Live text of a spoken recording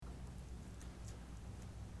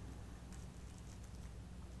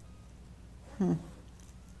I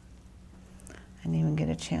didn't even get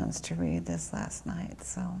a chance to read this last night,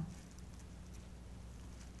 so.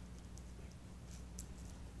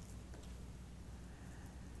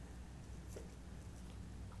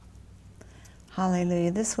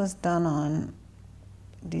 Hallelujah. This was done on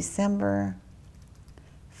December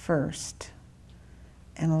 1st,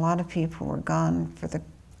 and a lot of people were gone for the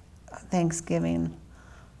Thanksgiving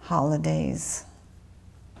holidays.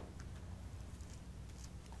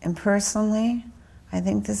 And personally, I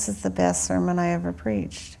think this is the best sermon I ever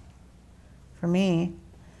preached. For me,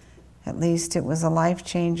 at least, it was a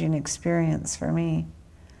life-changing experience for me.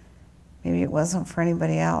 Maybe it wasn't for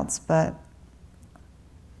anybody else, but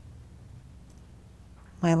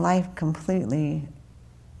my life completely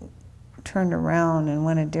turned around and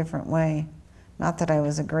went a different way. Not that I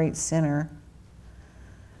was a great sinner.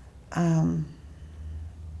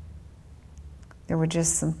 There were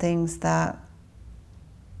just some things that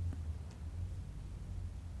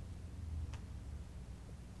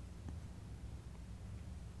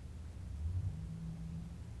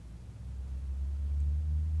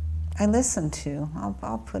I listened to.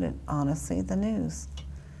 I'll put it honestly, the news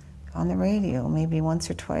on the radio, maybe once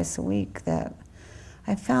or twice a week, that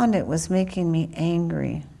I found it was making me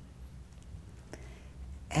angry.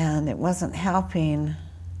 And it wasn't helping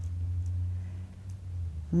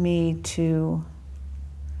me to,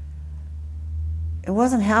 it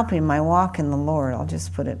wasn't helping my walk in the Lord. I'll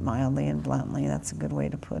just put it mildly and bluntly. That's a good way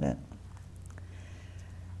to put it.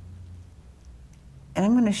 And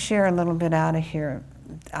I'm going to share a little bit out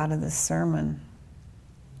of this sermon,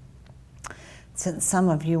 since some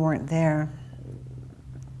of you weren't there.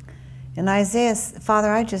 In Isaiah,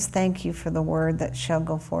 Father, I just thank you for the word that shall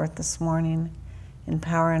go forth this morning in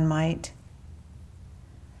power and might.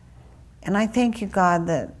 And I thank you, God,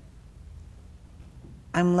 that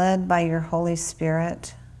I'm led by your Holy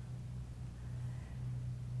Spirit.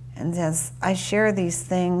 And as I share these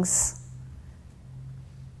things,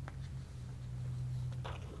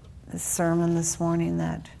 this sermon this morning,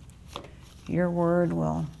 that your word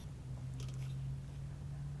will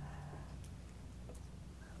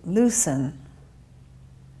loosen,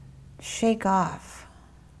 shake off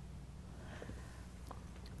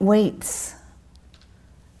weights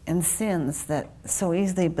and sins that so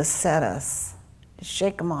easily beset us. Just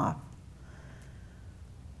shake them off.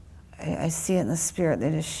 I see it in the Spirit. They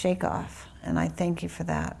just shake off. And I thank you for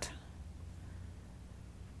that.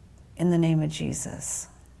 In the name of Jesus.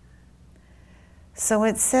 So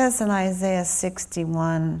it says in Isaiah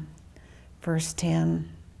 61, verse 10,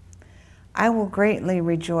 I will greatly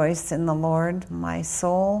rejoice in the Lord. My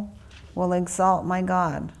soul will exalt my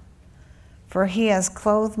God. For he has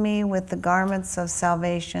clothed me with the garments of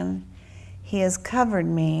salvation. He has covered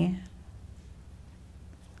me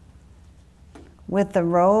with the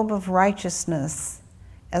robe of righteousness,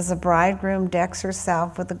 as a bridegroom decks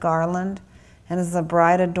herself with a garland, and as the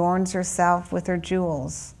bride adorns herself with her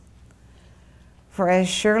jewels. For as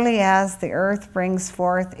surely as the earth brings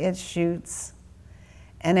forth its shoots,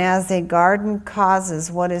 and as a garden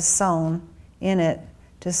causes what is sown in it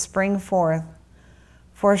to spring forth,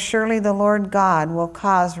 for surely the Lord God will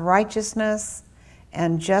cause righteousness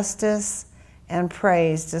and justice and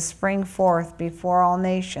praise to spring forth before all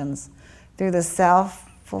nations through the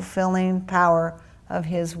self-fulfilling power of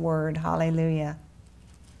his word. Hallelujah.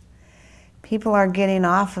 People are getting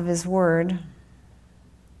off of his word.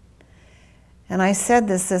 And I said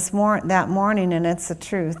that morning, and it's the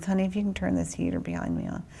truth. Honey, if you can turn this heater behind me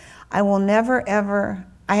on. I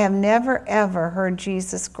have never ever heard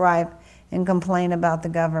Jesus gripe and complain about the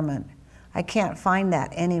government. I can't find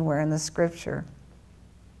that anywhere in the scripture.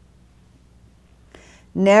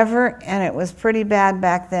 Never, and it was pretty bad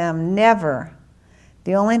back then, never.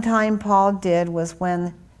 The only time Paul did was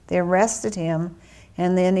when they arrested him,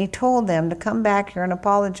 and then he told them to come back here and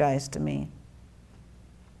apologize to me.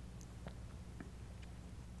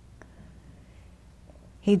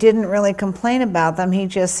 He didn't really complain about them, he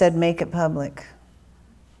just said, make it public.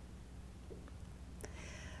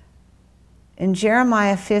 In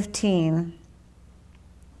Jeremiah 15,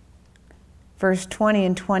 verse 20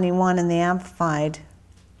 and 21 in the Amplified,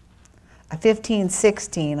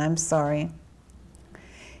 15:16, I'm sorry.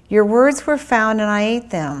 Your words were found and I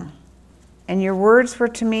ate them, and your words were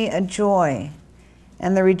to me a joy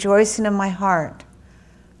and the rejoicing of my heart.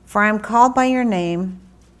 For I am called by your name,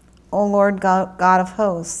 O Lord God of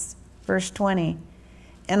hosts. Verse 20,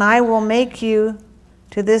 and I will make you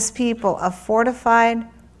to this people a fortified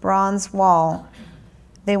bronze wall.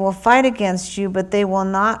 They will fight against you, but they will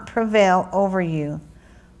not prevail over you.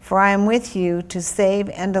 For I am with you to save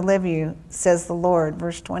and deliver you, says the Lord.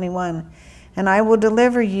 Verse 21, and I will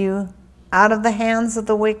deliver you out of the hands of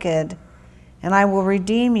the wicked, and I will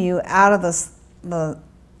redeem you out of the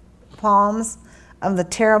palms of the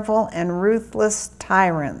terrible and ruthless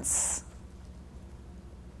tyrants.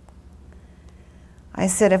 I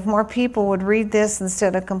said, if more people would read this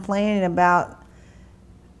instead of complaining about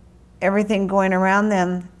everything going around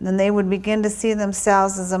them, then they would begin to see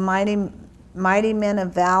themselves as a mighty men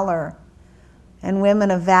of valor and women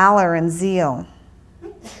of valor and zeal.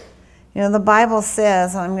 You know, the Bible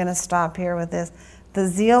says, I'm going to stop here with this, the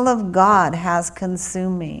zeal of God has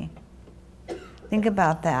consumed me. Think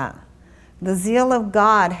about that. The zeal of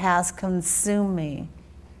God has consumed me.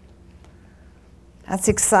 That's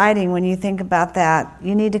exciting when you think about that.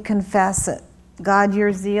 You need to confess it. God,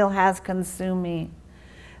 your zeal has consumed me.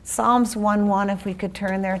 Psalms 1:1, if we could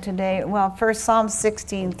turn there today. Well, first Psalm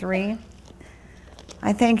 16:3.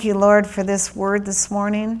 I thank you, Lord, for this word this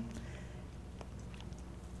morning.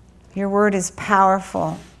 Your word is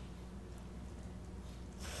powerful.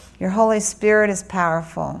 Your Holy Spirit is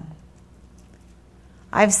powerful.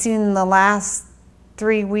 I've seen the last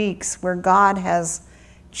 3 weeks where God has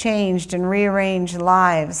changed and rearranged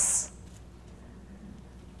lives,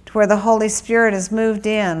 to where the Holy Spirit has moved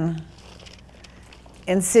in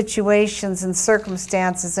situations and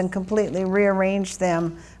circumstances and completely rearranged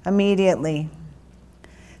them immediately.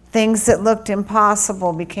 Things that looked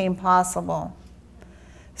impossible became possible.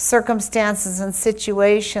 Circumstances and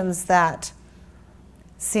situations that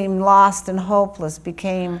seemed lost and hopeless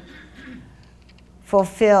became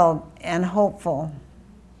fulfilled and hopeful.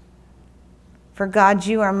 For God,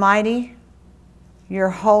 you are mighty, you're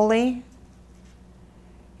holy,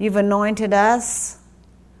 you've anointed us.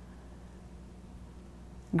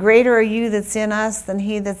 Greater are you that's in us than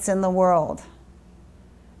he that's in the world.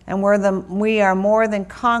 And we are more than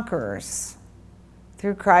conquerors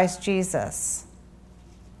through Christ Jesus.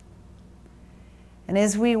 And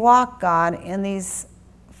as we walk, God, in these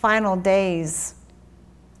final days,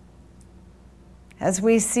 as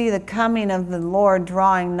we see the coming of the Lord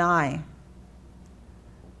drawing nigh,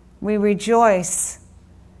 we rejoice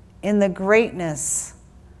in the greatness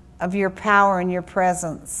of your power and your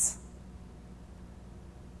presence.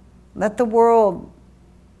 Let the world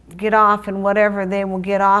get off in whatever they will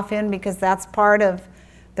get off in, because that's part of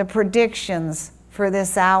the predictions for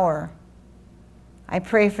this hour. I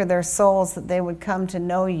pray for their souls that they would come to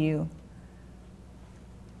know you.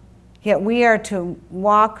 Yet we are to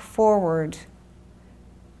walk forward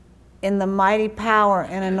in the mighty power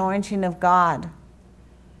and anointing of God.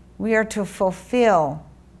 We are to fulfill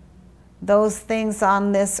those things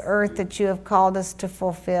on this earth that you have called us to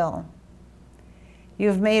fulfill. You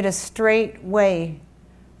have made a straight way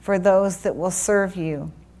for those that will serve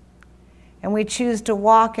you. And we choose to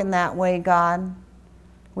walk in that way, God.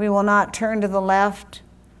 We will not turn to the left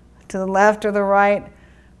or the right,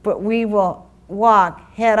 but we will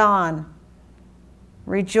walk head on,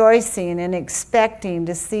 rejoicing and expecting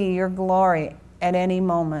to see your glory at any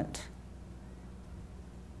moment.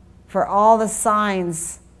 For all the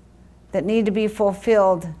signs that need to be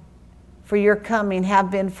fulfilled for your coming have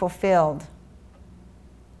been fulfilled.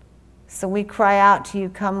 So we cry out to you,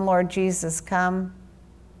 come, Lord Jesus, come.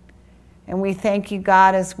 And we thank you,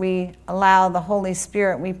 God, as we allow the Holy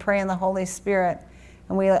Spirit, we pray in the Holy Spirit,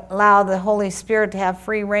 and we allow the Holy Spirit to have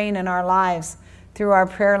free reign in our lives through our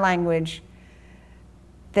prayer language,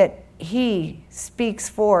 that he speaks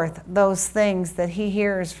forth those things that he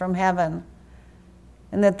hears from heaven,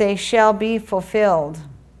 and that they shall be fulfilled.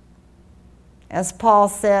 As Paul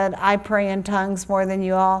said, I pray in tongues more than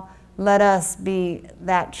you all. Let us be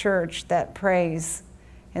that church that prays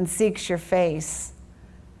and seeks your face,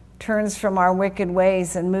 turns from our wicked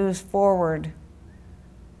ways and moves forward,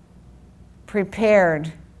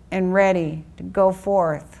 prepared and ready to go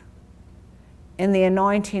forth in the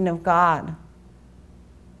anointing of God.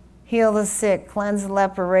 Heal the sick, cleanse the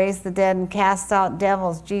leper, raise the dead, and cast out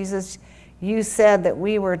devils. Jesus, you said that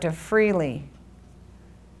we were to freely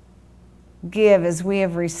give as we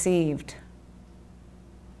have received.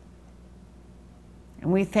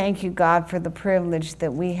 And we thank you, God, for the privilege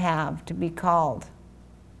that we have to be called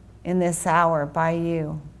in this hour by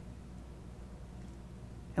you.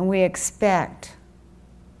 And we expect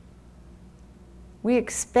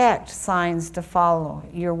signs to follow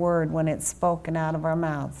your word when it's spoken out of our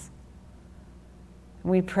mouths.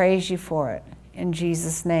 And we praise you for it. In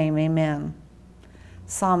Jesus' name, amen.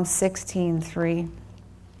 Psalm 16:3.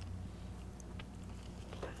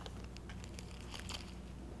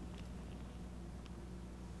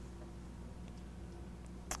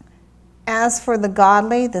 As for the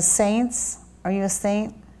godly, the saints, are you a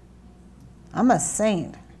saint? I'm a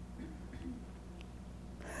saint.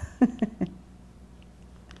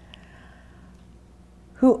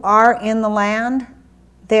 who are in the land,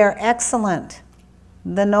 they are excellent,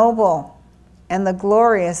 the noble, and the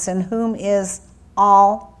glorious, in whom is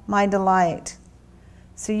all my delight.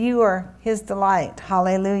 So you are his delight.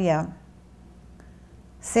 Hallelujah.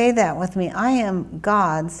 Say that with me. I am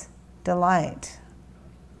God's delight.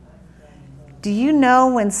 Do you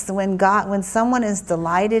know when someone is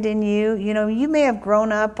delighted in you? You know, you may have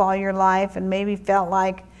grown up all your life and maybe felt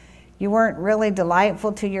like you weren't really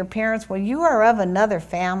delightful to your parents. Well, you are of another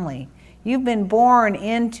family. You've been born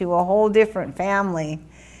into a whole different family.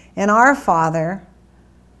 And our Father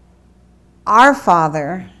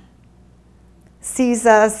sees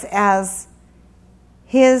us as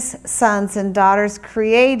his sons and daughters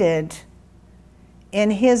created in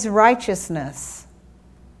his righteousness,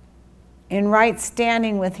 in right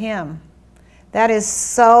standing with him. That is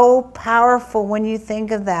so powerful when you think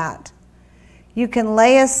of that. You can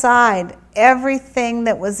lay aside everything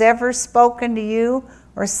that was ever spoken to you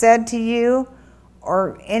or said to you,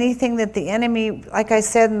 or anything that the enemy, like I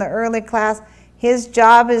said in the early class, his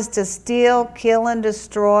job is to steal, kill, and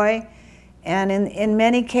destroy. And in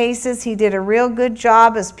many cases, he did a real good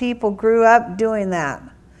job as people grew up doing that.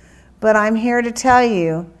 But I'm here to tell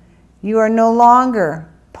you, you are no longer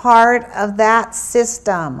part of that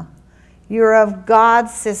system. You're of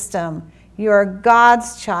God's system. You're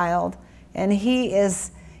God's child. And he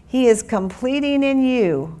is completing in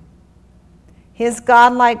you his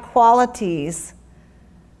godlike qualities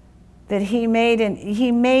that he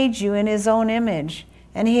made you in his own image.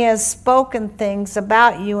 And he has spoken things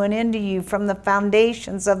about you and into you from the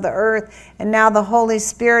foundations of the earth. And now the Holy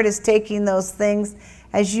Spirit is taking those things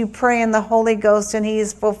as you pray in the Holy Ghost, and he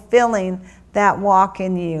is fulfilling that walk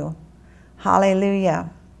in you. Hallelujah.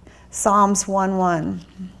 Psalms 1:1.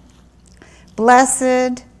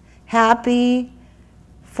 Blessed, happy,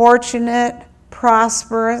 fortunate,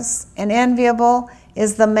 prosperous, and enviable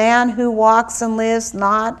is the man who walks and lives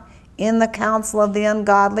not in the counsel of the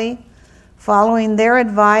ungodly, following their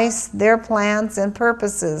advice, their plans, and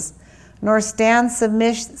purposes, nor stands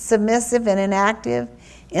submissive and inactive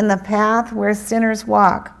in the path where sinners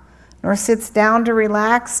walk, nor sits down to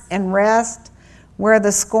relax and rest where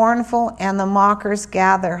the scornful and the mockers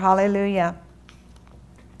gather. Hallelujah.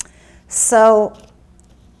 So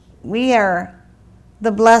we are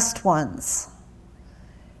the blessed ones.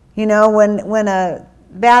 You know, when a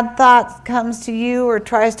bad thought comes to you or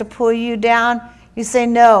tries to pull you down, you say,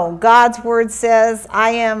 no, God's word says, I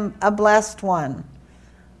am a blessed one.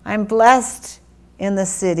 I'm blessed in the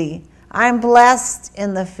city. I'm blessed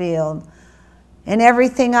in the field. And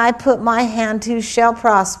everything I put my hand to shall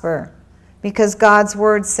prosper, because God's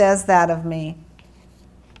word says that of me.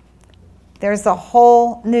 There's a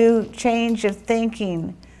whole new change of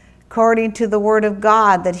thinking according to the word of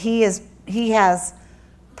God that he has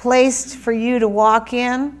placed for you to walk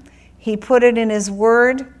in. He put it in his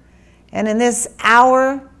word. And in this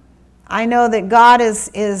hour, I know that God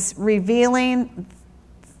is revealing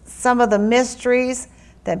some of the mysteries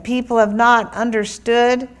that people have not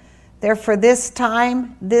understood. They're for this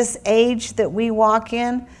time, this age that we walk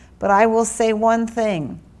in. But I will say one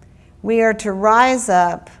thing. We are to rise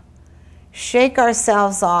up, shake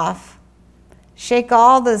ourselves off, shake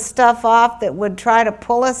all the stuff off that would try to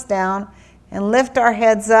pull us down, and lift our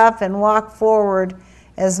heads up and walk forward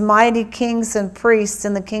as mighty kings and priests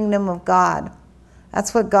in the kingdom of God.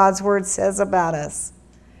 That's what God's word says about us.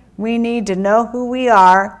 We need to know who we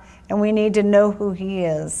are, and we need to know who he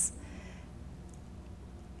is.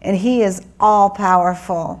 And he is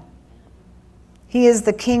all-powerful. He is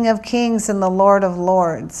the King of kings and the Lord of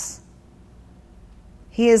lords.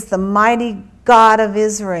 He is the mighty God of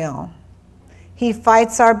Israel. He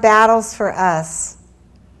fights our battles for us.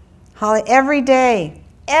 Every day,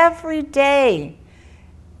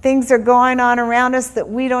 things are going on around us that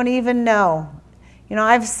we don't even know. You know,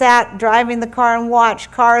 I've sat driving the car and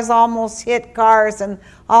watched cars almost hit cars, and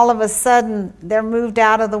all of a sudden they're moved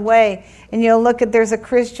out of the way. And you'll look at, there's a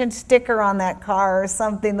Christian sticker on that car or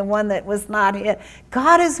something, the one that was not hit.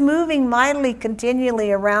 God is moving mightily,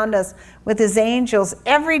 continually around us with his angels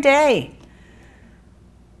every day.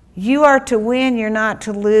 You are to win, you're not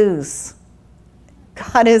to lose.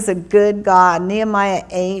 God is a good God. Nehemiah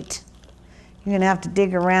 8. You're going to have to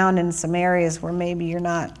dig around in some areas where maybe you're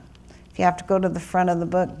not. If you have to go to the front of the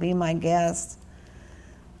book, be my guest.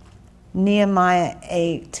 Nehemiah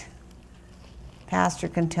 8. Pastor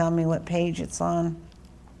can tell me what page it's on.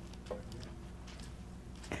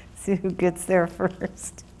 See who gets there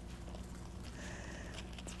first.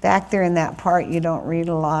 It's back there in that part you don't read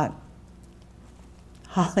a lot.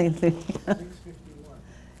 Hallelujah.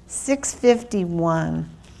 651.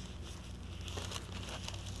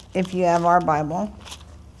 If you have our Bible.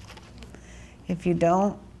 If you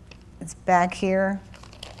don't, it's back here.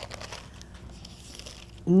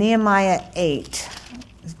 Nehemiah 8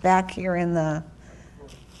 is back here in the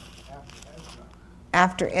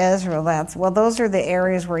after Ezra. Those are the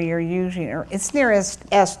areas where you're usually. It's near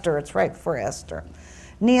Esther. It's right before Esther.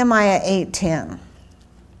 Nehemiah 8:10.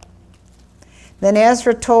 Then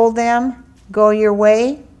Ezra told them, "Go your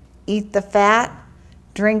way, eat the fat,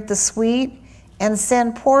 drink the sweet, and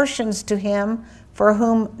send portions to him for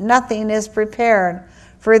whom nothing is prepared.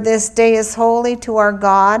 For this day is holy to our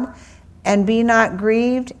God, and be not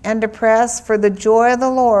grieved and depressed, for the joy of the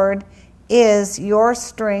Lord is your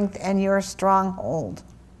strength and your stronghold."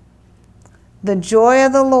 The joy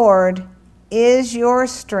of the Lord is your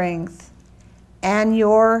strength and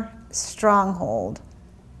your stronghold.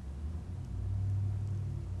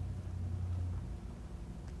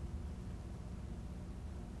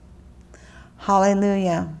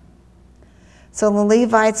 Hallelujah. So the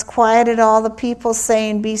Levites quieted all the people,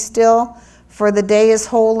 saying, "Be still, for the day is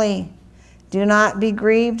holy. Do not be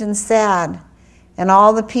grieved and sad." And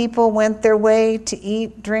all the people went their way to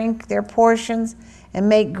eat, drink their portions, and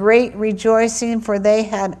make great rejoicing, for they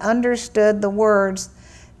had understood the words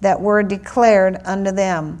that were declared unto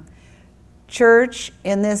them. Church,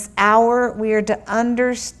 in this hour, we are to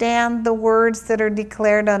understand the words that are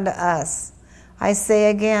declared unto us. I say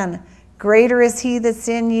again, greater is he that's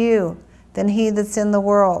in you than he that's in the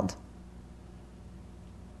world.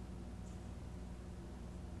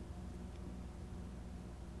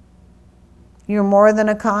 You're more than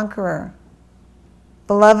a conqueror.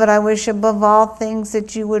 Beloved, I wish above all things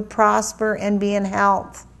that you would prosper and be in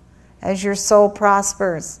health as your soul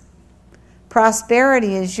prospers.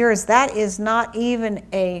 Prosperity is yours. That is not even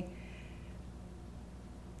a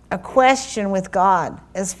question with God.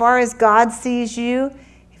 As far as God sees you,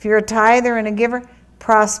 if you're a tither and a giver,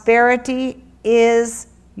 prosperity is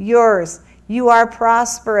yours. You are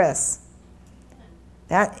prosperous.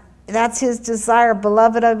 That's his desire.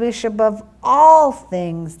 Beloved, I wish above all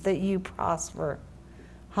things that you prosper.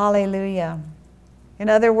 Hallelujah. In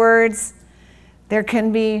other words, there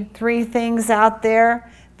can be three things out there.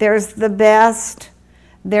 There's the best.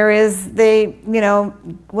 There is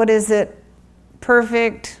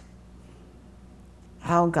perfect.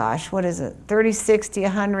 Oh gosh, what is it? 30, 60,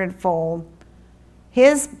 100-fold.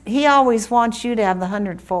 He always wants you to have the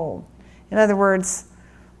 100-fold. In other words,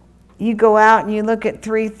 you go out and you look at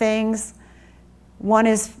three things. One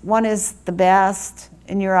is the best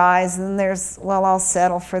in your eyes, and then there's, well, I'll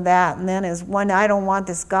settle for that. And then is one, I don't want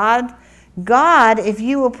this. God, if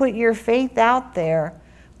you will put your faith out there,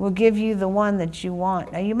 will give you the one that you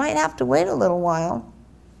want. Now, you might have to wait a little while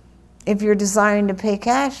if you're desiring to pay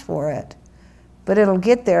cash for it, but it'll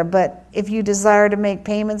get there. But if you desire to make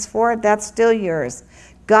payments for it, that's still yours.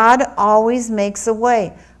 God always makes a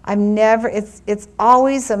way. It's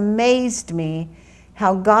always amazed me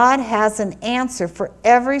how God has an answer for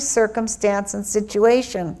every circumstance and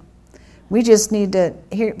situation. We just need to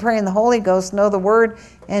pray in the Holy Ghost, know the Word,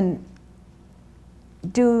 and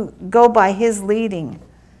go by His leading.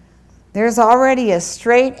 There's already a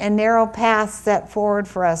straight and narrow path set forward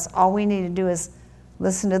for us. All we need to do is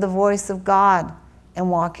listen to the voice of God and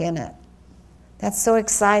walk in it. That's so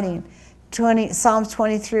exciting. Psalms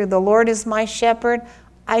 23, the Lord is my shepherd,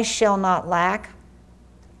 I shall not lack.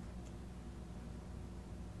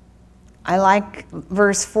 I like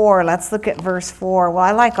verse 4. Let's look at verse 4. Well,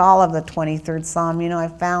 I like all of the 23rd Psalm. I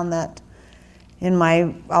found that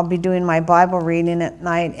I'll be doing my Bible reading at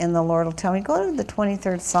night, and the Lord will tell me, go to the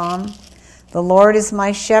 23rd Psalm. The Lord is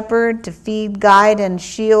my shepherd, to feed, guide, and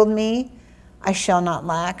shield me. I shall not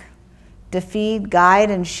lack. To feed,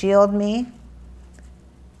 guide, and shield me.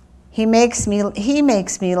 He makes me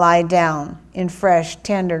lie down in fresh,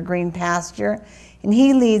 tender, green pasture, and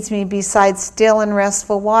he leads me beside still and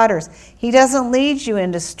restful waters. He doesn't lead you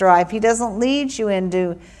into strife. He doesn't lead you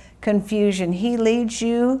into confusion. He leads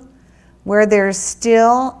you where there's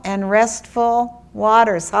still and restful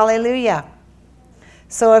waters. Hallelujah.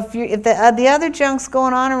 So if the other junk's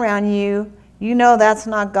going on around you, you know that's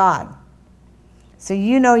not God. So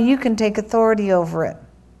you know you can take authority over it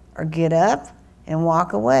or get up and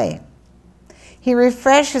walk away. He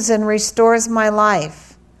refreshes and restores my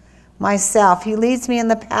life, myself. He leads me in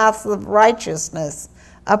the paths of righteousness,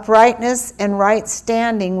 uprightness, and right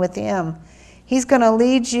standing with him. He's going to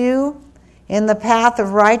lead you in the path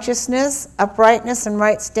of righteousness, uprightness, and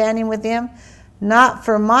right standing with him, not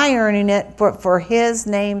for my earning it, but for his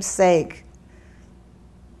name's sake.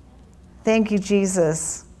 Thank you,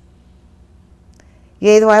 Jesus.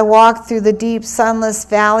 Yea, though I walk through the deep, sunless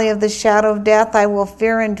valley of the shadow of death, I will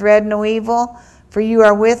fear and dread no evil, for you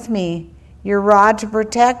are with me. Your rod to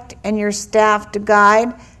protect and your staff to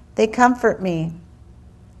guide, they comfort me.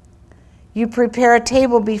 You prepare a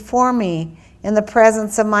table before me in the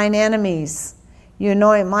presence of mine enemies. You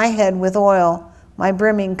anoint my head with oil. My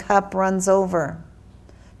brimming cup runs over.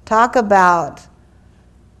 Talk about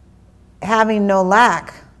having no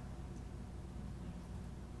lack.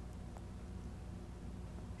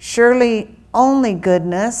 Surely only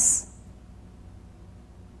goodness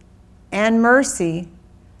and mercy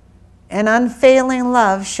and unfailing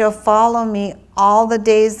love shall follow me all the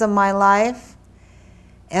days of my life,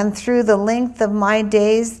 and through the length of my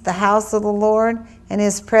days the house of the Lord and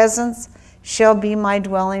his presence shall be my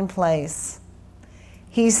dwelling place.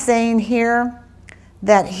 He's saying here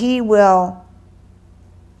that he will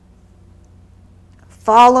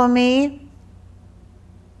follow me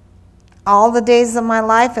all the days of my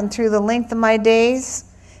life and through the length of my days.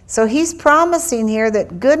 So he's promising here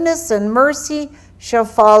that goodness and mercy shall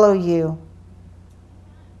follow you.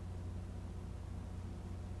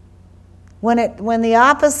 When the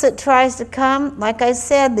opposite tries to come, like I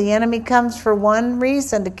said, the enemy comes for one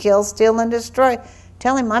reason, to kill, steal, and destroy.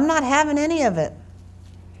 Tell him, I'm not having any of it.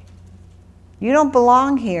 You don't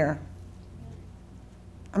belong here.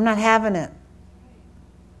 I'm not having it.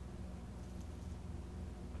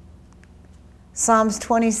 Psalms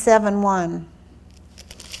 27:1.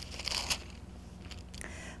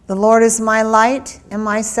 The Lord is my light and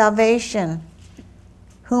my salvation.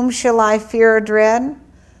 Whom shall I fear or dread?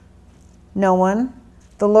 No one.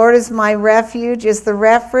 The Lord is my refuge, is the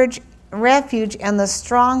refuge and the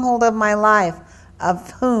stronghold of my life.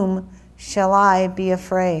 Of whom shall I be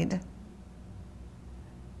afraid?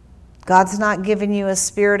 God's not given you a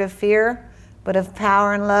spirit of fear, but of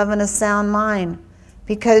power and love and a sound mind,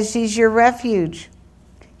 because he's your refuge.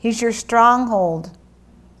 He's your stronghold.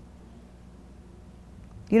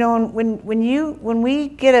 You know, when we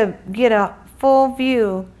get a full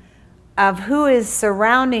view of who is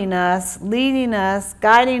surrounding us, leading us,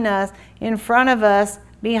 guiding us, in front of us,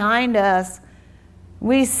 behind us,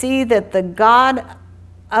 we see that the God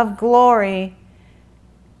of glory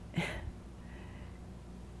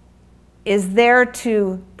is there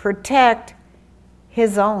to protect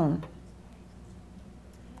his own.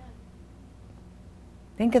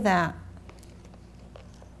 Think of that.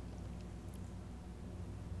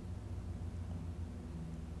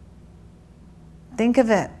 Think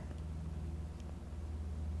of it.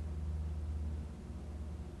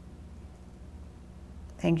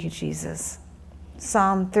 Thank you, Jesus.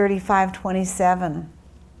 Psalm 35:27.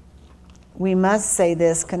 We must say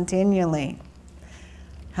this continually.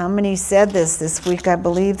 How many said this week? I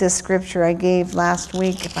believe this scripture I gave last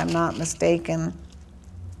week, if I'm not mistaken.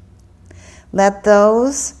 Let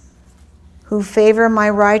those who favor my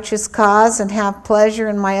righteous cause and have pleasure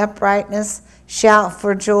in my uprightness shout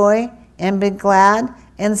for joy and be glad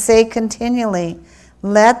and say continually,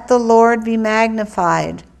 let the Lord be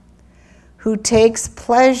magnified, who takes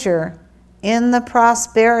pleasure in the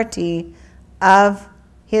prosperity of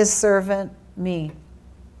his servant me.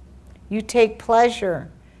 You take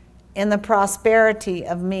pleasure in the prosperity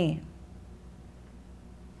of me.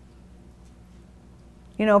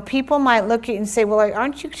 You know, people might look at you and say, well,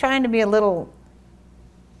 aren't you trying to be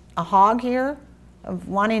a hog here of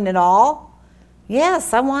wanting it all?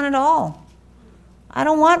 Yes, I want it all. I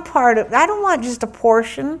don't want just a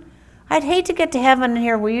portion. I'd hate to get to heaven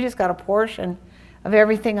here where you just got a portion of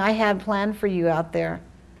everything I had planned for you out there.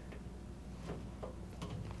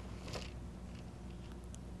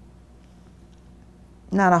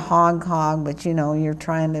 Not a hog, but you know, you're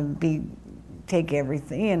trying to take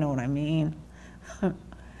everything, you know what I mean.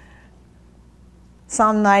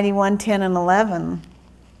 Psalm 91:10 and 11.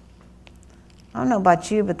 I don't know about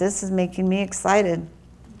you, but this is making me excited.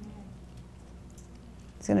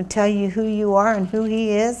 It's going to tell you who you are and who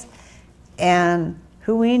he is and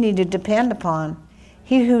who we need to depend upon.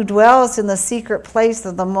 He who dwells in the secret place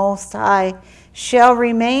of the Most High shall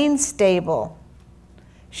remain stable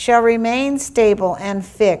and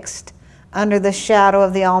fixed under the shadow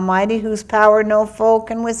of the Almighty, whose power no foe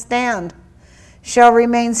can withstand. Shall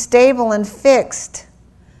remain stable and fixed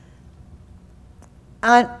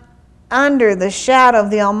under the shadow of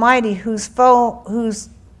the Almighty, whose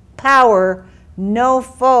power no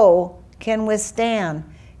foe can withstand.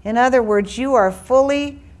 In other words, you are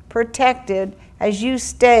fully protected as you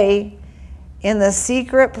stay in the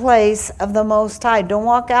secret place of the Most High. Don't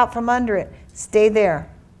walk out from under it. Stay there.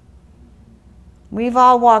 We've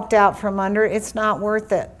all walked out from under it. It's not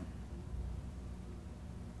worth it.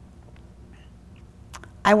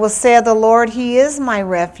 I will say of the Lord, he is my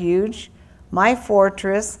refuge, my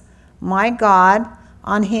fortress, my God.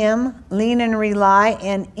 On him lean and rely,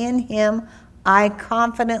 and in him I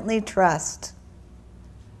confidently trust.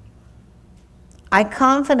 I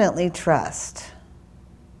confidently trust.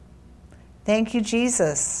 Thank you,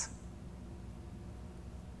 Jesus.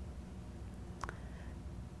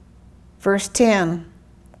 Verse 10,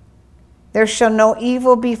 there shall no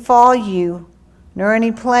evil befall you, nor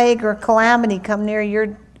any plague or calamity come near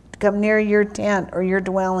your tent or your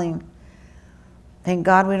dwelling. Thank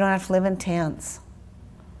God we don't have to live in tents.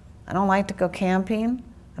 I don't like to go camping.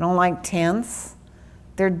 I don't like tents.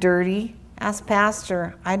 They're dirty. Ask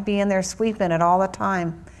Pastor. I'd be in there sweeping it all the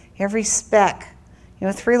time. Every speck.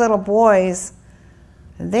 3 little boys,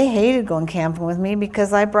 they hated going camping with me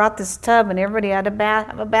because I brought this tub and everybody had to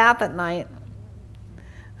have a bath at night.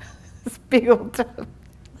 This big old tub.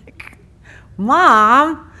 Like,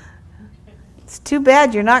 Mom, it's too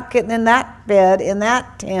bad you're not getting in that bed, in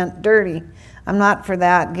that tent, dirty. I'm not for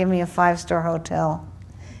that. Give me a 5-star hotel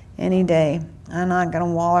any day. I'm not going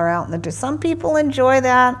to waller out in the dirt. Some people enjoy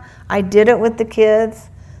that. I did it with the kids.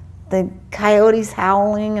 The coyotes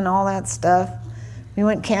howling and all that stuff. We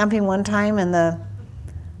went camping one time and the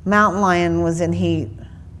mountain lion was in heat.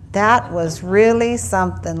 That was really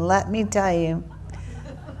something, let me tell you.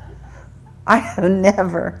 I have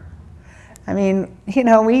never.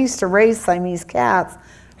 We used to raise Siamese cats.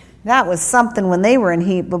 That was something when they were in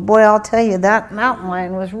heat. But boy, I'll tell you, that mountain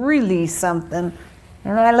lion was really something.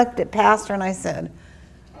 And I looked at Pastor and I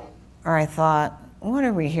thought, what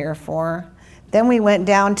are we here for? Then we went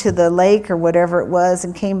down to the lake or whatever it was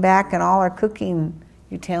and came back and all our cooking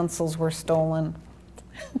utensils were stolen.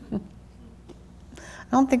 I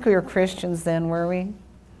don't think we were Christians then, were we?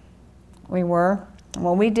 We were?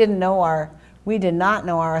 Well, we did not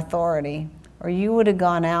know our authority, or you would have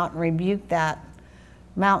gone out and rebuked that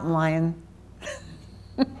mountain lion.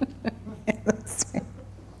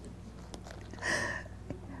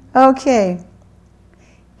 Okay.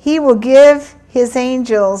 He will give his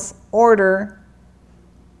angels order.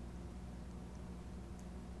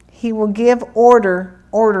 He will give order,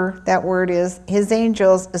 that word is, his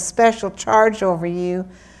angels a special charge over you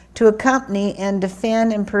to accompany and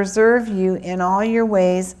defend and preserve you in all your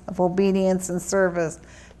ways of obedience and service.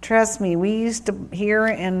 Trust me, we used to hear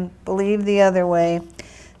and believe the other way.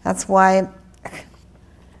 That's why,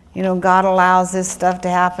 God allows this stuff to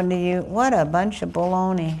happen to you. What a bunch of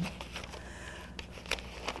baloney.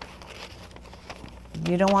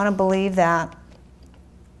 You don't want to believe that.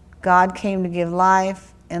 God came to give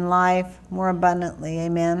life and life more abundantly.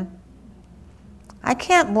 Amen. I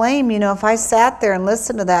can't blame, if I sat there and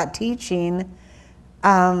listened to that teaching.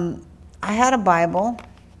 I had a Bible.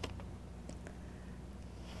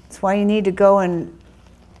 That's why you need to go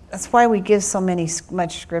that's why we give so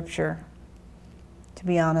much scripture, to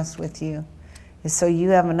be honest with you, is so you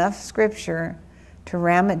have enough scripture to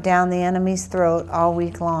ram it down the enemy's throat all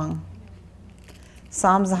week long.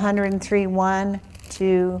 Psalms 103, 1,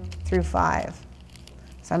 2 through 5.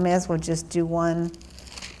 So I may as well just do 1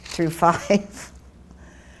 through 5.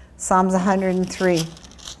 Psalms 103.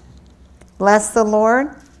 Bless the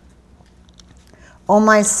Lord, O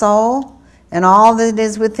my soul, and all that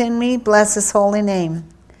is within me, bless his holy name.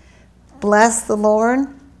 Bless the Lord,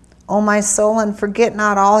 O my soul, and forget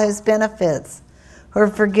not all his benefits, who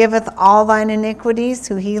forgiveth all thine iniquities,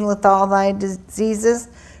 who healeth all thy diseases,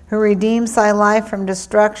 who redeems thy life from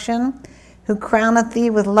destruction, who crowneth thee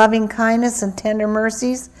with loving kindness and tender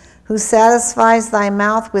mercies, who satisfies thy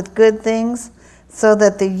mouth with good things, so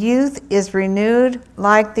that the youth is renewed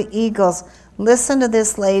like the eagles. Listen to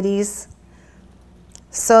this, ladies.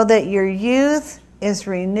 So that your youth is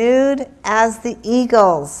renewed as the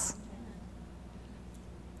eagles.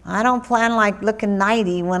 I don't plan like looking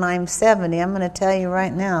 90 when I'm 70, I'm going to tell you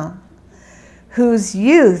right now. Whose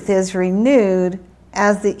youth is renewed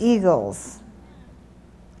as the eagles.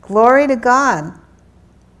 Glory to God.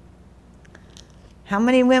 How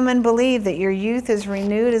many women believe that your youth is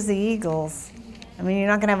renewed as the eagles? You're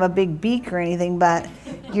not going to have a big beak or anything, but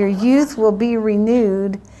your youth will be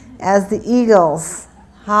renewed as the eagles.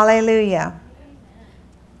 Hallelujah.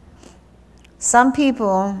 Some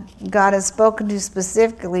people, God has spoken to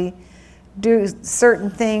specifically, do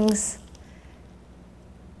certain things,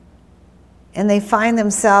 and they find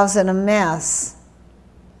themselves in a mess.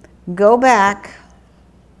 Go back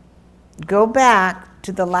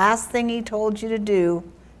to the last thing he told you to do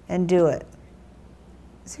and do it.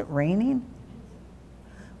 Is it raining?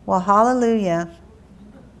 Well, hallelujah.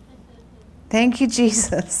 Thank you,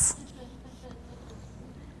 Jesus.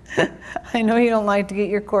 I know you don't like to get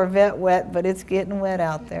your Corvette wet, but it's getting wet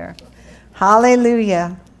out there.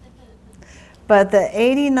 Hallelujah. But the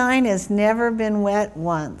 89 has never been wet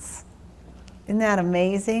once. Isn't that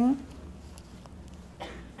amazing?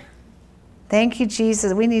 Thank you,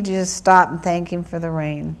 Jesus. We need to just stop and thank him for the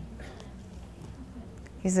rain.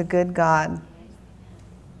 He's a good God.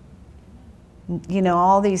 You know,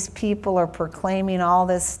 all these people are proclaiming all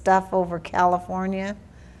this stuff over California.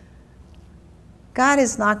 God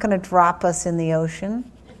is not going to drop us in the ocean.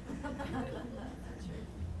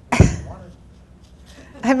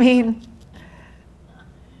 I mean,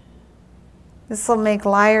 this will make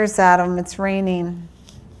liars out of them. It's raining.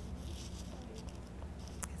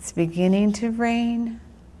 It's beginning to rain.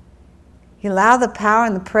 You allow the power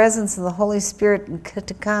and the presence of the Holy Spirit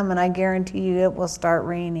to come, and I guarantee you it will start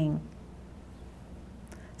raining.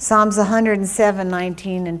 Psalms 107,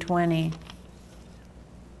 19 and 20.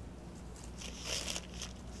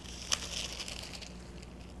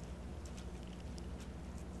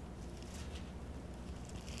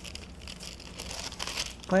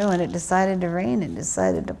 Boy, when it decided to rain, it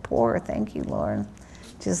decided to pour. Thank you, Lord.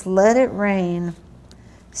 Just let it rain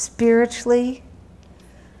spiritually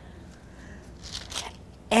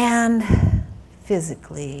and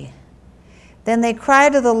physically. Then they cry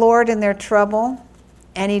to the Lord in their trouble,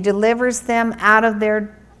 and he delivers them out of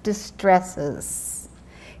their distresses.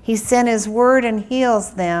 He sent his word and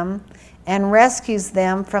heals them and rescues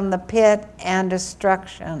them from the pit and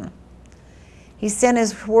destruction. He sent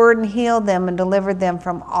his word and healed them and delivered them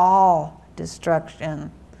from all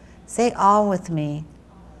destruction. Say all with me.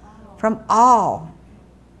 From all.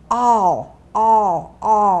 All.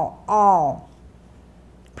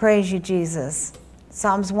 Praise you, Jesus.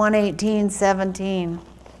 Psalms 118, 17.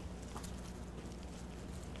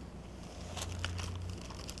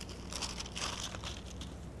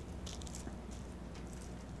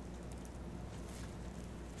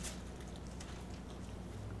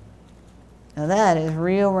 Now that is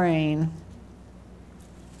real rain.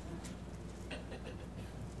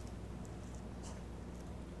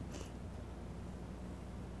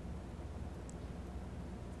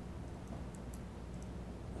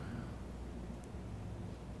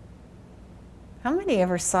 How many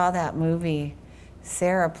ever saw that movie,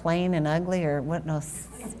 Sarah Plain and Ugly, or what? No.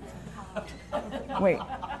 Wait.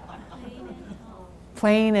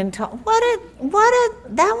 Plain and tall.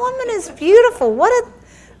 That woman is beautiful.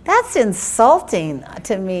 That's insulting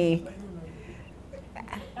to me.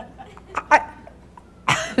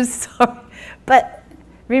 I'm sorry. But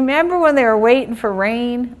remember when they were waiting for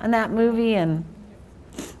rain on that movie, and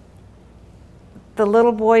the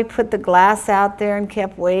little boy put the glass out there and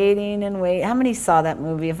kept waiting and waiting. How many saw that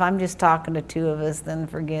movie? If I'm just talking to two of us, then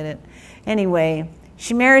forget it. Anyway,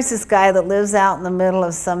 she marries this guy that lives out in the middle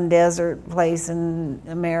of some desert place in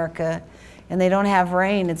America, and they don't have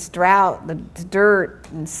rain. It's drought, it's dirt,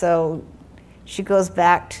 and so she goes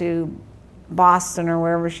back to Boston or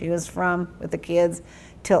wherever she was from with the kids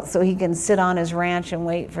so he can sit on his ranch and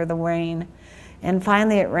wait for the rain. And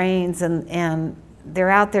finally it rains, and they're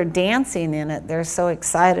out there dancing in it. They're so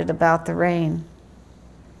excited about the rain.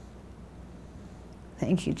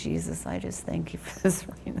 Thank you, Jesus. I just thank you for this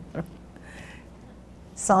rain.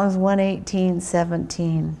 Psalms 118,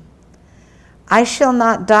 17. I shall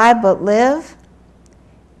not die but live,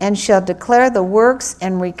 and shall declare the works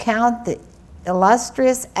and recount the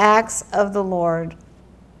illustrious acts of the Lord.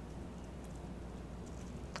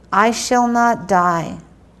 I shall not die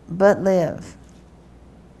but live,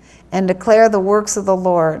 and declare the works of the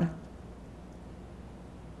Lord.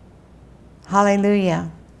 Hallelujah.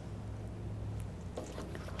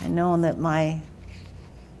 I know that my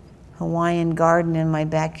Hawaiian garden in my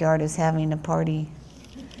backyard is having a party.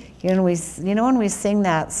 You know when we sing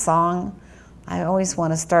that song, I always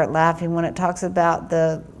want to start laughing when it talks about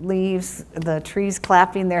the leaves, the trees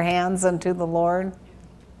clapping their hands unto the Lord.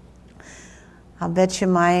 I'll bet you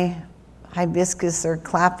my hibiscus are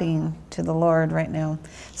clapping to the Lord right now.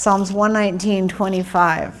 Psalms 119,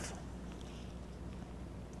 25.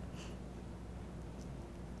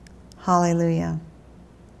 Hallelujah.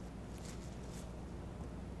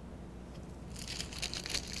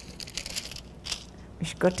 We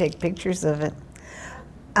should go take pictures of it.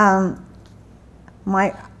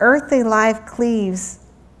 My earthly life cleaves.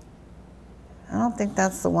 I don't think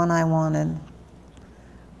that's the one I wanted.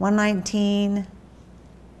 119,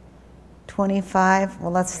 25. Well,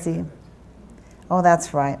 let's see. Oh,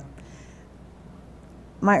 that's right.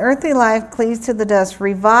 My earthly life cleaves to the dust.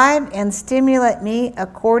 Revive and stimulate me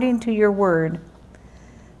according to your word.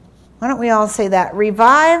 Why don't we all say that?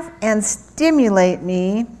 Revive and stimulate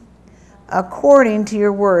me according to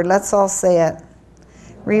your word. Let's all say it.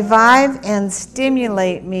 Revive and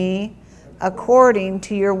stimulate me according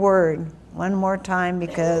to your word. One more time,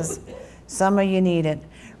 because some of you need it.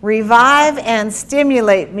 Revive and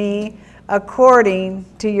stimulate me according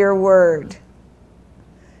to your word.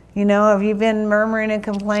 You know, have you been murmuring and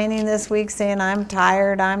complaining this week saying, I'm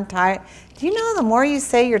tired, I'm tired? Do you know the more you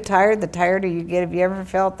say you're tired, the tireder you get? Have you ever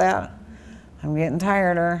felt that? I'm getting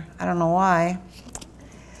tireder. I don't know why.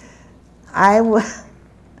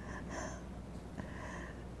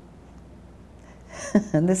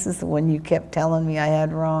 And this is the one you kept telling me I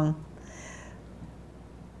had wrong.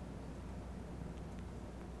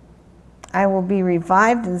 I will be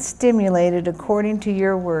revived and stimulated according to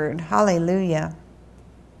your word. Hallelujah.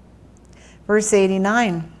 Verse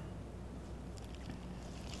 89.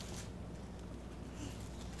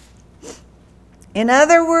 In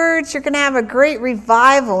other words, you're going to have a great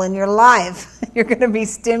revival in your life. You're going to be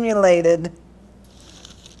stimulated.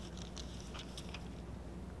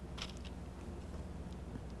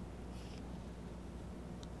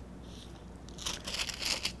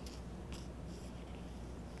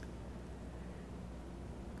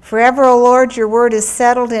 Forever, O Lord, your word is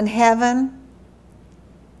settled in heaven,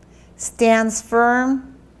 stands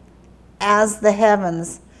firm as the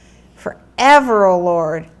heavens. Forever, O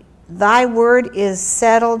Lord, thy word is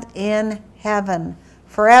settled in heaven.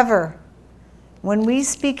 Forever. When we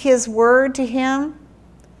speak his word to him,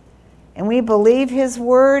 and we believe his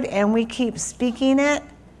word, and we keep speaking it,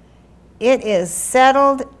 it is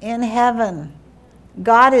settled in heaven.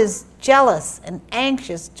 God is jealous and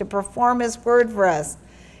anxious to perform his word for us.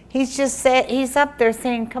 He's up there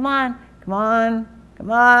saying, come on, come on,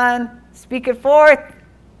 come on, speak it forth.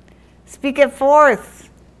 Speak it forth.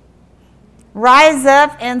 Rise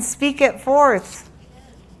up and speak it forth.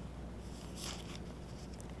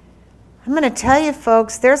 I'm going to tell you,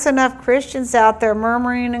 folks, there's enough Christians out there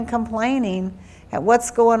murmuring and complaining at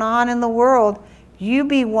what's going on in the world. You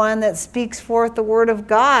be one that speaks forth the word of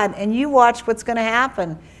God, and you watch what's going to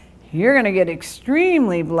happen. You're going to get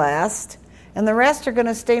extremely blessed, and the rest are going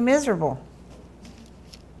to stay miserable.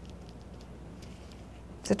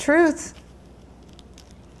 It's the truth.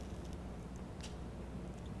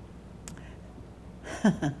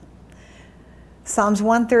 Psalms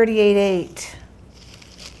 138:8.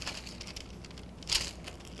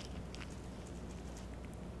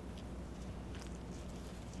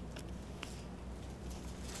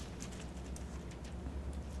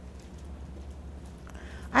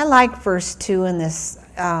 I like verse 2 in this.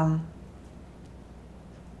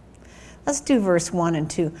 Let's do verse 1 and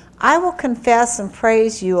 2. I will confess and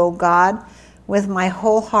praise you, O God, with my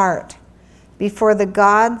whole heart. Before the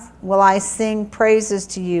gods will I sing praises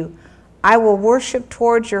to you. I will worship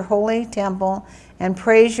towards your holy temple and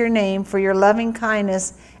praise your name for your loving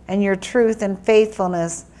kindness and your truth and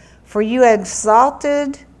faithfulness. For you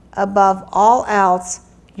exalted above all else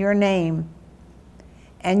your name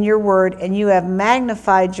and your word, and you have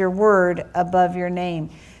magnified your word above your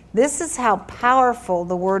name. This is how powerful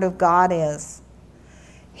the word of God is.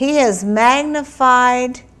 He has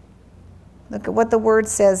magnified, look at what the word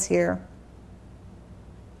says here.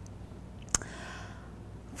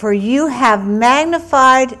 For you have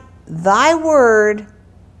magnified thy word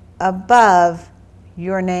above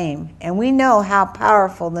your name. And we know how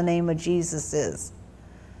powerful the name of Jesus is.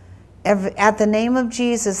 At the name of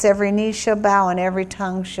Jesus, every knee shall bow and every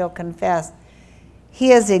tongue shall confess. He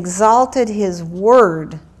has exalted his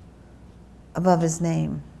word above his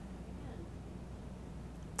name.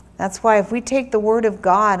 That's why if we take the word of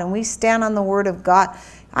God and we stand on the word of God,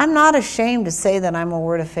 I'm not ashamed to say that I'm a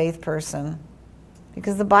word of faith person.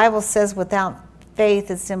 Because the Bible says without faith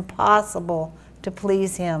it's impossible to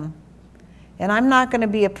please him. And I'm not going to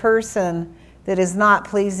be a person that is not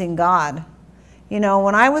pleasing God. You know,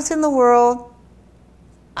 when I was in the world,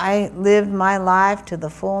 I lived my life to the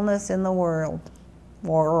fullness in the world.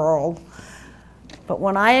 But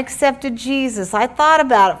when I accepted Jesus, I thought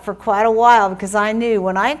about it for quite a while because I knew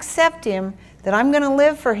when I accept him that I'm going to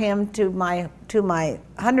live for him to my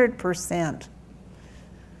 100%.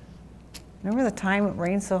 Remember the time it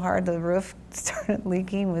rained so hard the roof started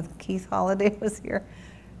leaking with Keith Holliday was here?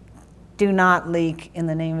 Do not leak in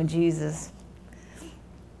the name of Jesus.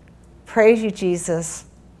 Praise you, Jesus.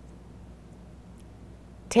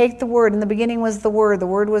 Take the word. In the beginning was the word. The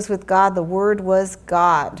word was with God. The word was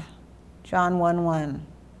God. John 1:1.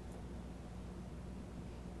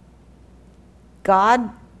 God,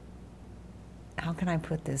 how can I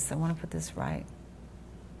put this? I want to put this right.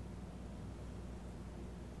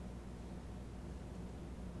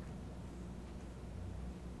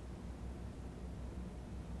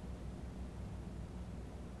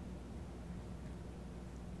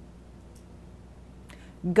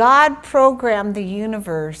 God programmed the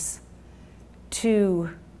universe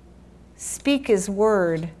to speak his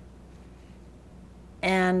word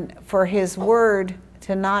and for his word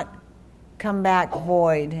to not come back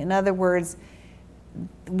void. In other words,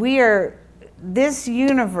 this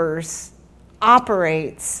universe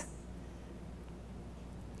operates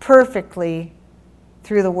perfectly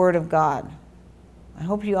through the Word of God. I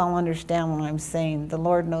hope you all understand what I'm saying. The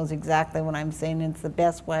Lord knows exactly what I'm saying. It's the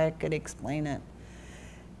best way I could explain it.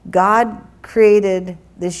 God created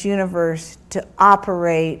this universe to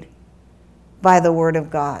operate by the Word of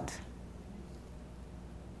God.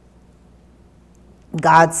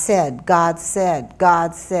 God said, God said,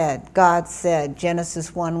 God said, God said,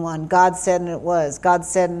 Genesis 1:1. God said and it was, God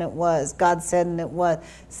said and it was, God said and it was.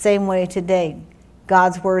 Same way today.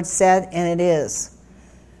 God's Word said and it is.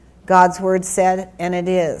 God's Word said and it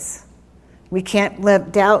is. We can't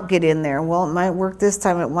let doubt get in there. Well, it might work this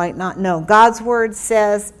time, it might not. No, God's Word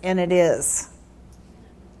says and it is.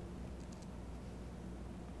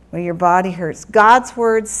 When your body hurts, God's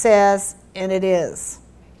Word says and it is.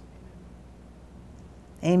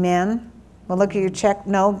 Amen? Well, look at your check.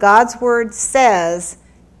 No, God's Word says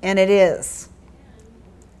and it is.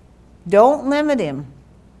 Don't limit Him.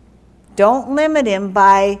 Don't limit Him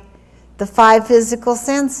by the 5 physical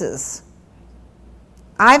senses.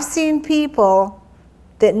 I've seen people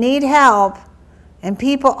that need help and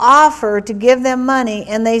people offer to give them money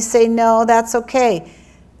and they say, no, that's okay.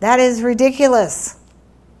 That is ridiculous.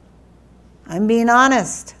 I'm being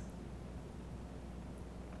honest.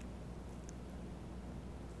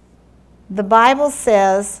 The Bible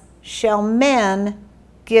says, shall men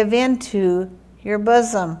give into your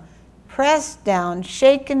bosom, pressed down,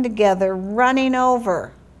 shaken together, running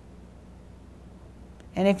over.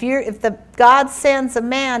 And if God sends a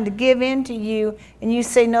man to give into you and you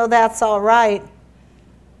say, no, that's all right,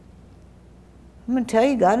 I'm going to tell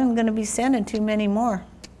you, God isn't going to be sending too many more.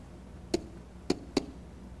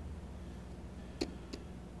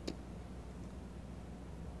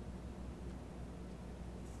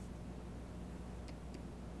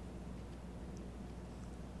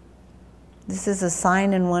 This is a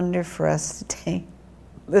sign and wonder for us today.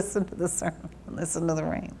 Listen to the sermon. Listen to the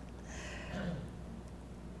rain.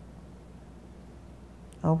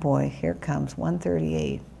 Oh boy, here it comes,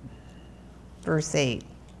 138, verse 8.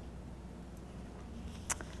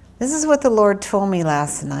 This is what the Lord told me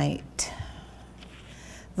last night.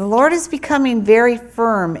 The Lord is becoming very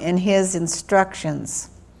firm in His instructions.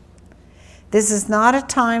 This is not a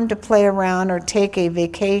time to play around or take a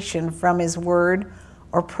vacation from His word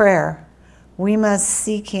or prayer. We must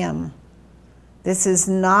seek Him. This is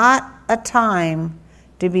not a time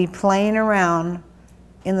to be playing around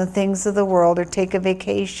in the things of the world or take a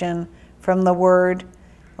vacation from the Word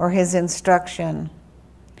or His instruction.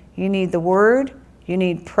 You need the Word, you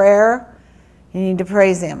need prayer, you need to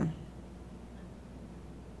praise Him.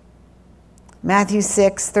 Matthew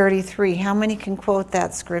 6:33. How many can quote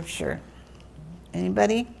that scripture?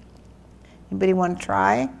 Anybody? Anybody want to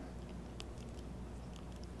try?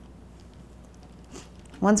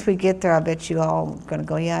 Once we get there, I bet you all are going to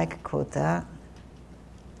go, yeah, I could quote that.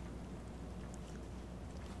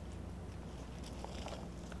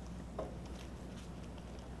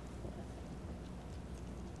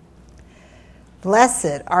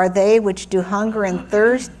 Blessed are they which do hunger and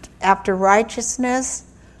thirst after righteousness,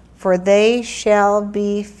 for they shall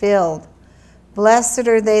be filled. Blessed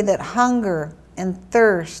are they that hunger and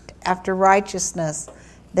thirst after righteousness,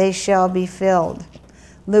 they shall be filled.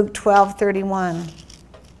 Luke 12:31.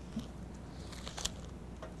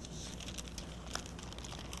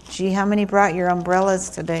 Gee, how many brought your umbrellas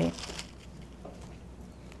today?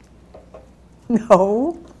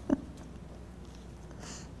 No.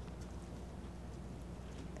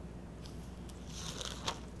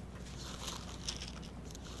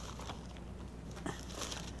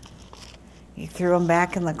 You threw them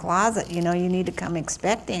back in the closet. You know you need to come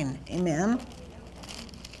expecting. Amen.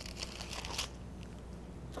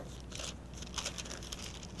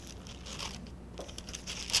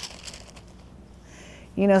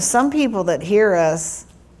 You know, some people that hear us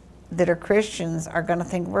that are Christians are going to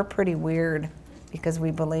think we're pretty weird because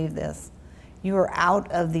we believe this. You are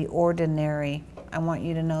out of the ordinary. I want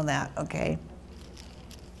you to know that, okay?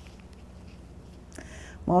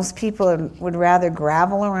 Most people would rather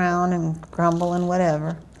gravel around and grumble and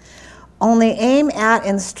whatever. Only aim at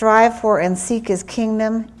and strive for and seek His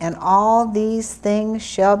kingdom, and all these things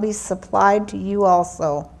shall be supplied to you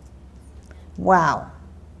also. Wow.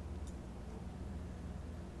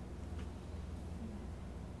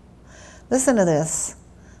 Listen to this.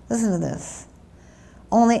 Listen to this.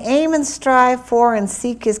 Only aim and strive for and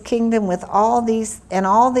seek His kingdom with all these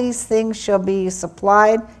things shall be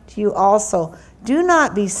supplied to you also. Do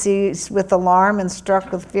not be seized with alarm and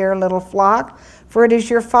struck with fear, little flock, for it is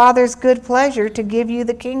your Father's good pleasure to give you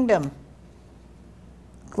the kingdom.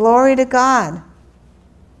 Glory to God.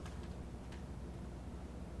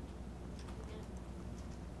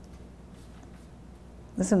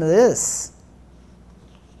 Listen to this.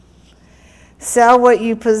 Sell what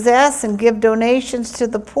you possess and give donations to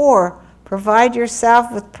the poor. Provide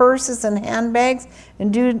yourself with purses and handbags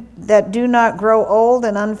and do not grow old,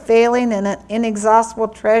 and unfailing and an inexhaustible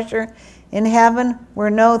treasure in heaven, where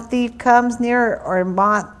no thief comes near or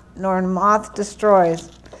moth destroys.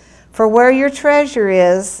 For where your treasure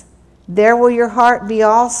is, there will your heart be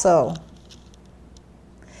also.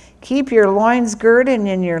 Keep your loins girded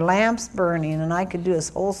and your lamps burning. And I could do this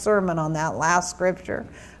whole sermon on that last scripture,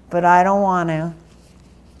 but I don't want to.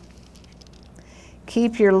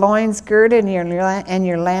 Keep your loins girded and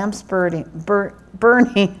your lamps burning.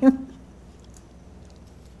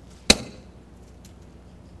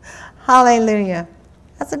 Hallelujah.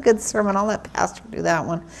 That's a good sermon. I'll let Pastor do that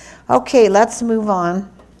one. Okay, let's move on.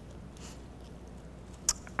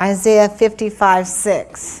 Isaiah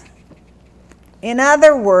 55:6. In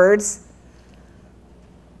other words,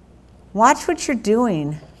 watch what you're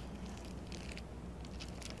doing.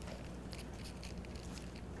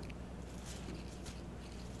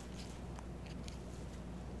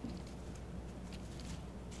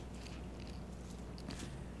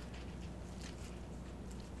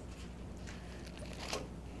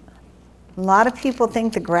 A lot of people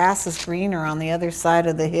think the grass is greener on the other side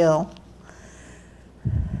of the hill.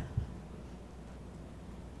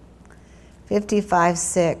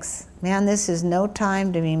 55:6. Man, this is no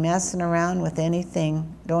time to be messing around with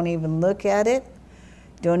anything. Don't even look at it.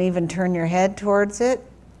 Don't even turn your head towards it.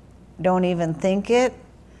 Don't even think it.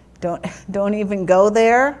 Don't even go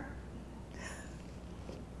there.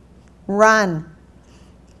 Run.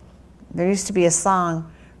 There used to be a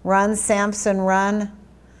song, "Run, Samson, run."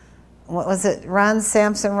 What was it? "Run,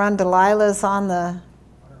 Samson, run. Delilah's on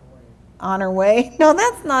her way." No,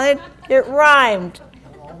 that's not it. It rhymed.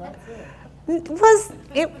 It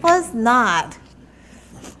was not.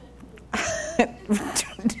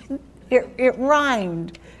 It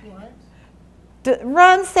rhymed.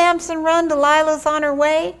 Run, Samson, run. Delilah's on her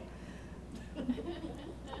way.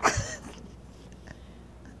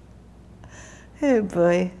 Oh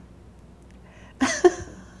boy.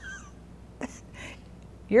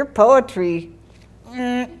 Your poetry.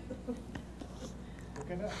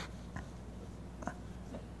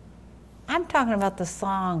 I'm talking about the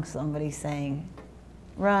song somebody sang.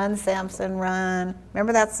 "Run, Samson, run."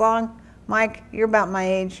 Remember that song? Mike, you're about my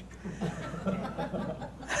age.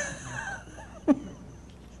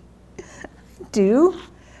 Do?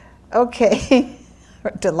 Okay.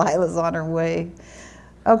 Delilah's on her way.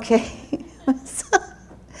 Okay.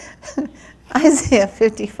 Isaiah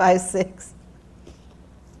 55:6.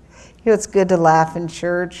 You know, it's good to laugh in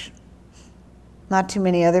church. Not too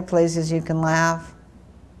many other places you can laugh.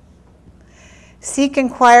 Seek,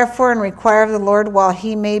 inquire for, and require of the Lord while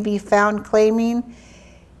he may be found, claiming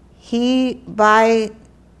him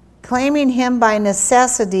by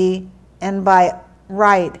necessity and by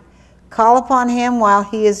right. Call upon him while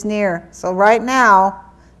he is near. So right now,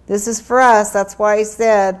 this is for us. That's why he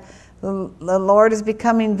said the Lord is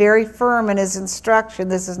becoming very firm in his instruction.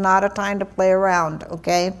 This is not a time to play around,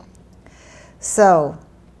 okay? So,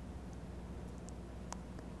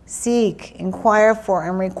 seek, inquire for,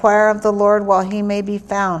 and require of the Lord while he may be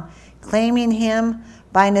found, claiming him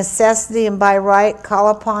by necessity and by right. Call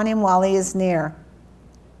upon him while he is near.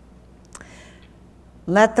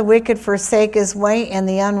 Let the wicked forsake his way, and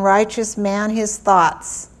the unrighteous man his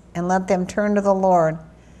thoughts, and let them turn to the Lord.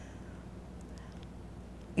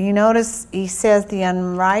 You notice he says the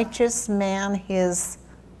unrighteous man his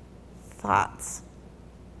thoughts.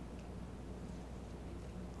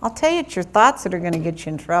 I'll tell you, it's your thoughts that are going to get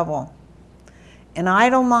you in trouble. An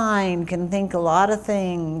idle mind can think a lot of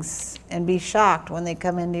things and be shocked when they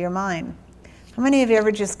come into your mind. How many of you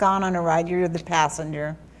ever just gone on a ride? You're the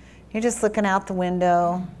passenger. You're just looking out the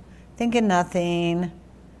window, thinking nothing.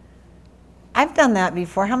 I've done that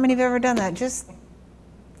before. How many of you have ever done that? Just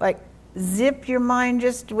like zip, your mind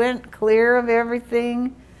just went clear of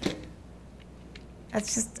everything.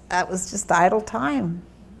 That was just idle time.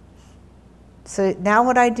 So now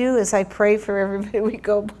what I do is I pray for everybody we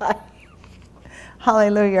go by.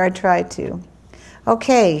 Hallelujah, I try to.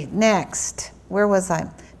 Okay, next. Where was I?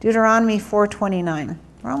 Deuteronomy 4:29.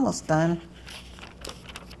 We're almost done.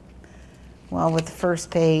 Well, with the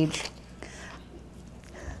first page.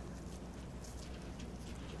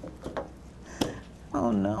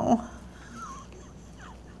 Oh no.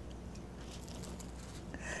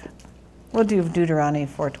 We'll do Deuteronomy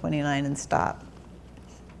 4:29 and stop.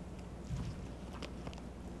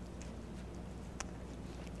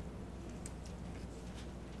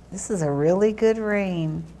 This is a really good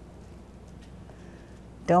rain.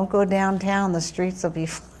 Don't go downtown, the streets will be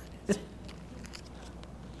flooded.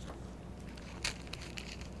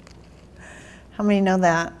 How many know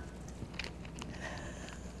that?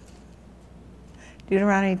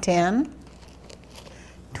 Deuteronomy 10,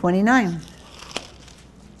 29.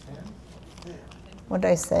 What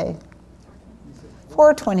did I say?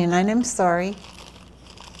 4:29, I'm sorry.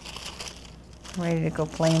 I'm ready to go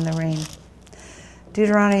play in the rain.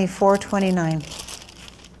 Deuteronomy 4:29.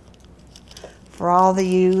 For all of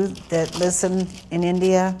you that listen in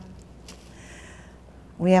India,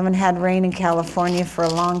 we haven't had rain in California for a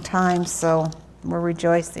long time, so we're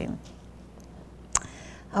rejoicing.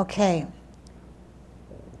 Okay.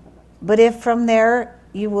 But if from there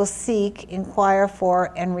you will seek, inquire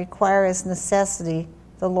for, and require as necessity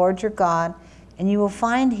the Lord your God, and you will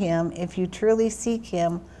find him if you truly seek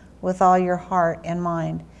him with all your heart and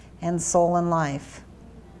mind and soul and life.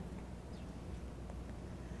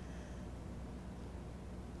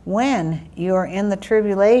 When you are in the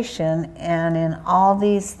tribulation and in all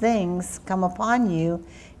these things come upon you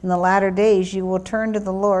in the latter days, you will turn to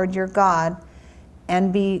the Lord your God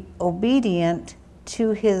and be obedient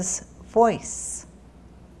to his voice.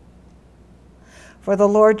 For the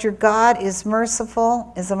Lord your God is a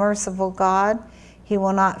merciful God. He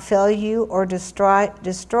will not fail you or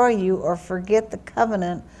destroy you or forget the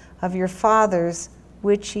covenant of your fathers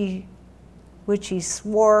which he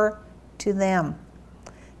swore to them.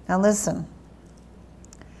 Now listen,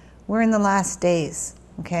 we're in the last days,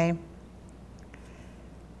 okay?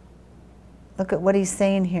 Look at what he's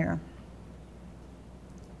saying here.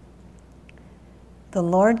 The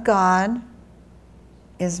Lord God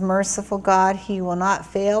is merciful God. He will not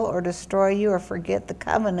fail or destroy you or forget the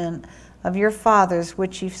covenant of your fathers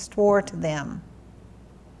which he swore to them.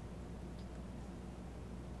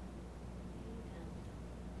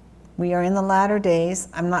 We are in the latter days.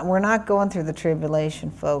 We're not going through the tribulation,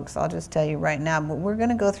 folks. I'll just tell you right now. But we're going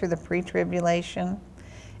to go through the pre-tribulation,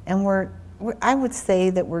 and I would say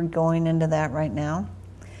that we're going into that right now.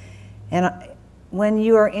 And when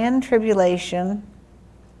you are in tribulation,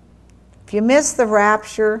 if you miss the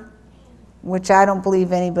rapture, which I don't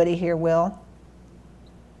believe anybody here will,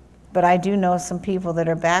 but I do know some people that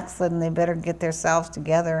are backslidden. They better get themselves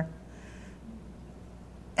together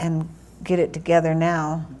and get it together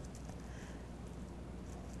now.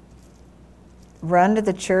 Run to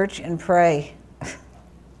the church and pray.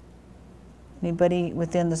 Anybody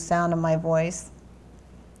within the sound of my voice?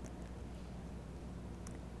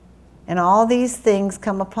 And all these things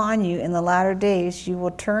come upon you in the latter days. You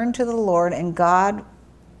will turn to the Lord and God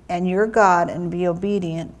and your God and be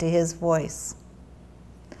obedient to his voice.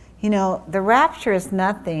 You know, the rapture is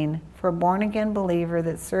nothing for a born-again believer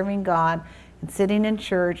that's serving God and sitting in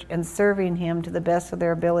church and serving him to the best of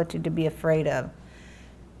their ability to be afraid of.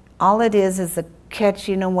 All it is a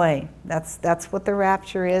catching away. That's what the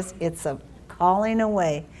rapture is. It's a calling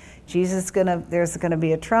away. There's gonna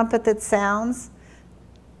be a trumpet that sounds.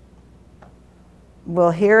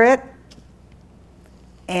 We'll hear it,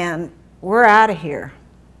 and we're out of here.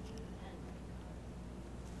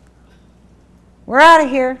 We're out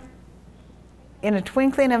of here. In a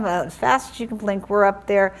twinkling of as fast as you can blink, we're up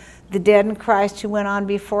there. The dead in Christ who went on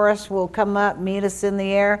before us will come up, meet us in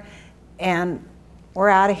the air, and we're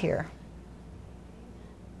out of here.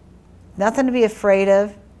 Nothing to be afraid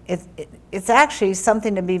of. It's actually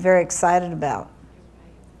something to be very excited about.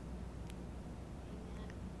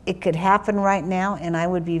 It could happen right now, and I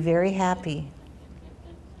would be very happy.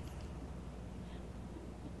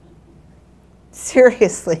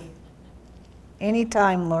 Seriously.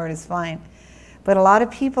 Anytime, Lord, is fine. But a lot of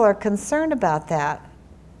people are concerned about that.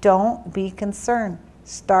 Don't be concerned.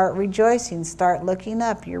 Start rejoicing. Start looking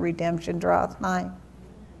up. Your redemption draweth nigh.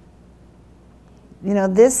 You know,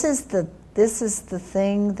 this is the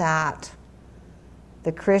thing that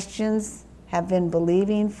the Christians have been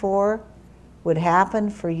believing for would happen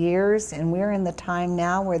for years, and we're in the time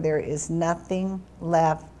now where there is nothing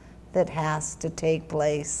left that has to take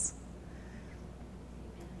place.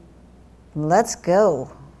 Let's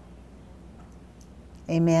go.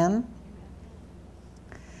 Amen?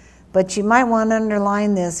 But you might want to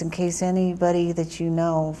underline this in case anybody that you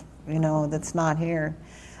know, that's not here.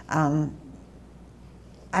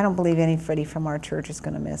 I don't believe anybody from our church is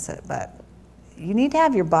going to miss it, but you need to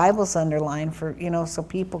have your Bibles underlined for, so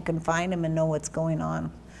people can find them and know what's going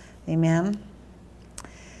on. Amen?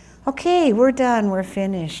 Okay, we're done. We're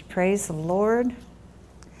finished. Praise the Lord.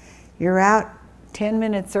 You're out 10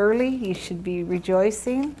 minutes early. You should be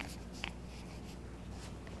rejoicing.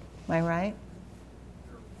 Am I right?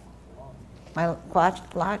 My watch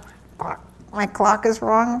clock? My clock is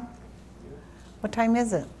wrong? What time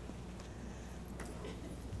is it?